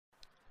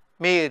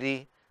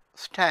Mary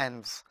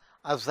stands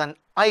as an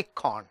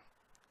icon,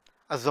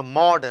 as a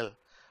model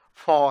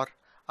for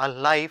a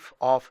life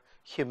of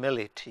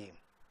humility.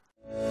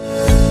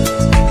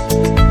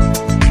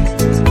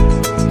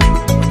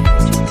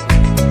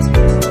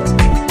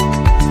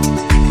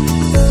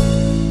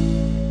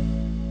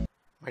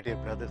 My dear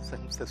brothers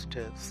and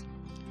sisters,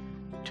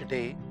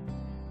 today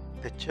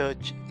the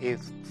Church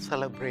is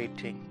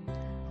celebrating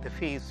the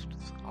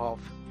feasts of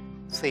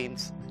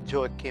Saints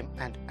Joachim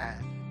and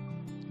Anne,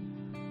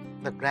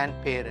 the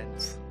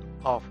grandparents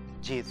of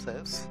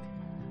Jesus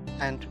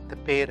and the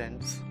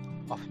parents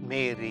of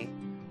Mary,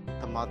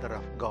 the Mother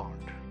of God.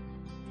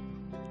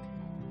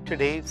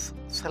 Today's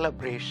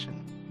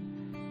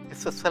celebration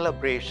is a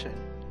celebration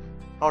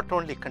not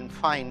only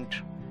confined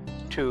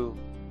to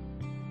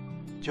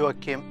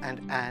Joachim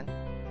and Anne,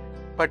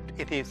 but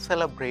it is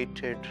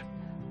celebrated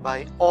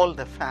by all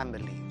the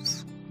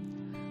families.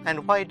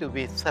 And why do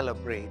we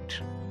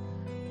celebrate?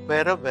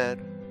 Wherever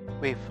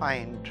we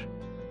find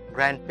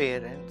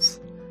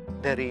grandparents,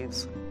 there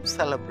is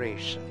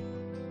celebration.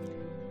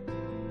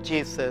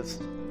 Jesus'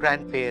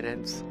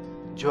 grandparents,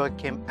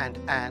 Joachim and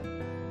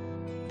Anne,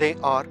 they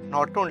are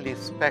not only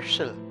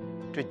special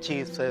to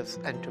Jesus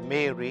and to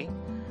Mary,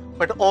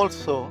 but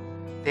also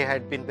they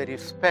had been very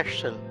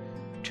special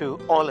to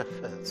all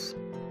of us.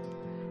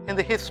 In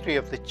the history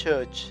of the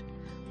Church,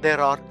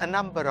 there are a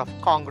number of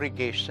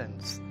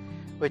congregations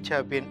which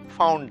have been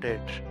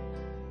founded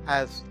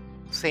as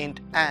Saint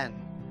Anne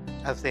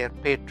as their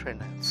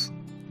patroness.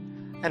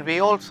 And we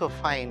also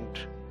find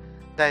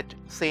that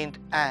Saint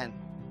Anne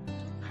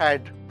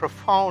had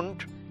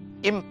profound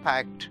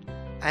impact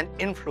and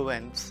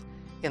influence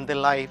in the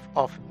life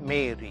of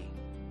Mary.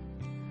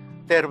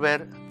 There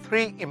were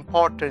three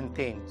important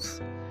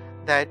things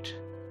that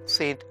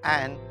Saint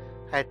Anne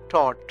had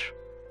taught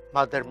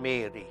Mother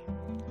Mary.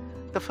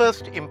 The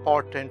first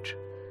important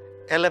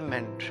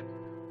element,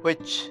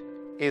 which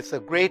is a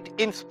great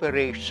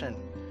inspiration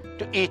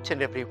to each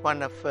and every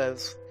one of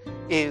us,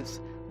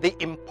 is the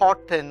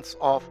importance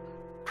of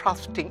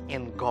trusting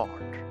in God,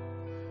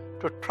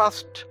 to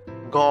trust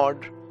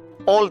God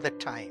all the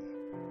time.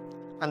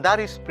 And that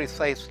is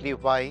precisely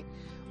why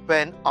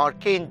when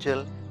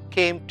Archangel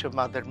came to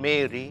Mother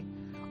Mary,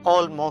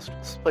 almost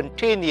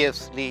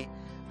spontaneously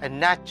and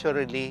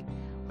naturally,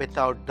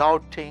 without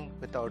doubting,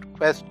 without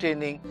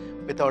questioning,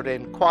 without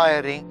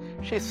inquiring,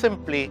 she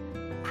simply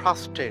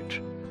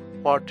trusted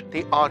what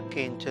the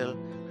Archangel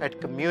had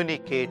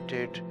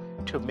communicated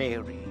to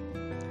Mary.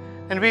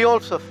 And we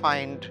also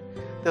find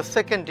the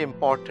second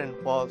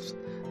important was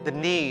the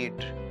need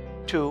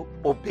to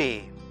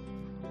obey.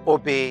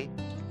 Obey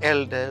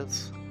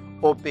elders,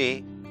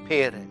 obey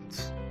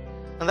parents.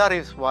 And that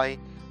is why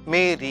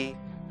Mary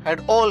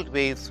had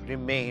always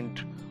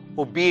remained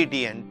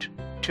obedient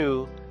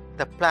to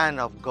the plan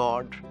of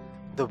God,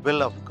 the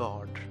will of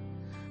God.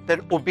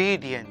 That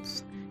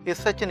obedience is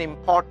such an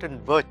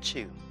important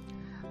virtue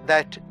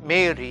that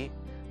Mary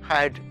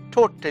had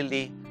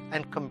totally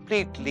and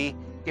completely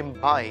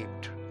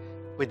imbibed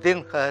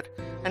within her,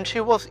 and she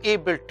was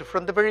able to,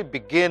 from the very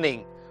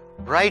beginning,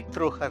 right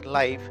through her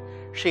life,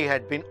 she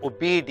had been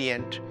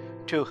obedient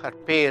to her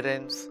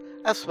parents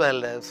as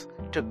well as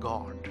to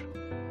God.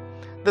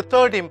 The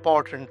third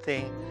important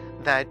thing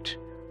that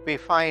we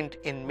find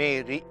in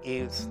Mary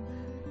is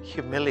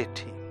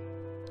humility.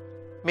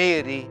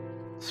 Mary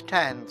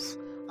stands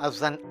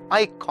as an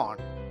icon,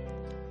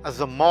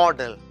 as a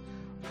model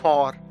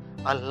for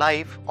a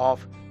life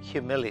of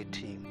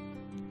humility.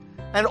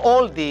 And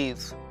all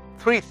these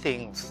three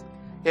things,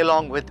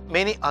 along with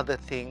many other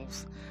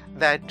things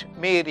that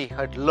Mary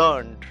had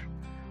learned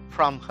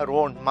from her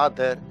own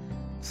mother,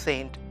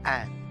 Saint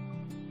Anne.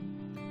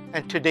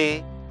 And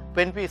today,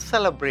 when we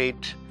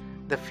celebrate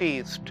the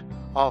feast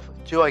of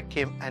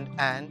Joachim and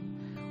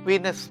Anne, we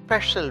in a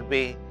special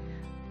way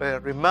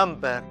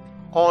remember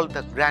all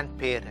the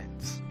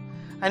grandparents.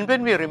 And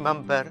when we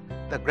remember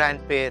the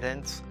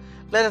grandparents,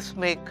 let us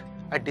make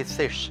a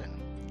decision.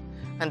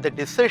 And the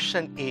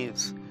decision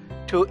is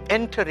to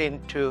enter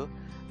into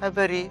a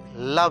very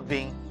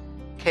loving,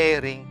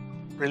 caring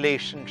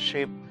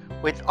relationship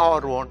with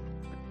our own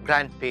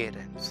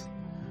grandparents,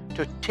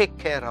 to take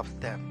care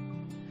of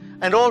them,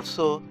 and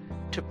also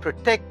to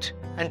protect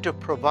and to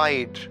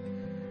provide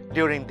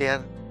during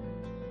their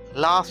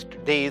last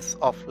days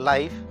of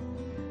life,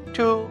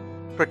 to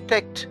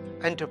protect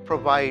and to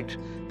provide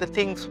the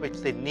things which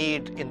they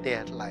need in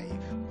their life.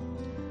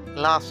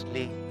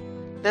 Lastly,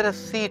 let us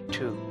see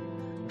too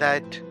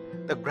that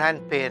the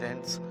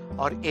grandparents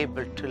are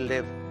able to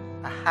live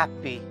a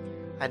happy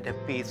and a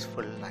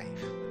peaceful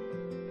life.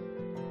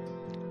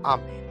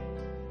 Amen.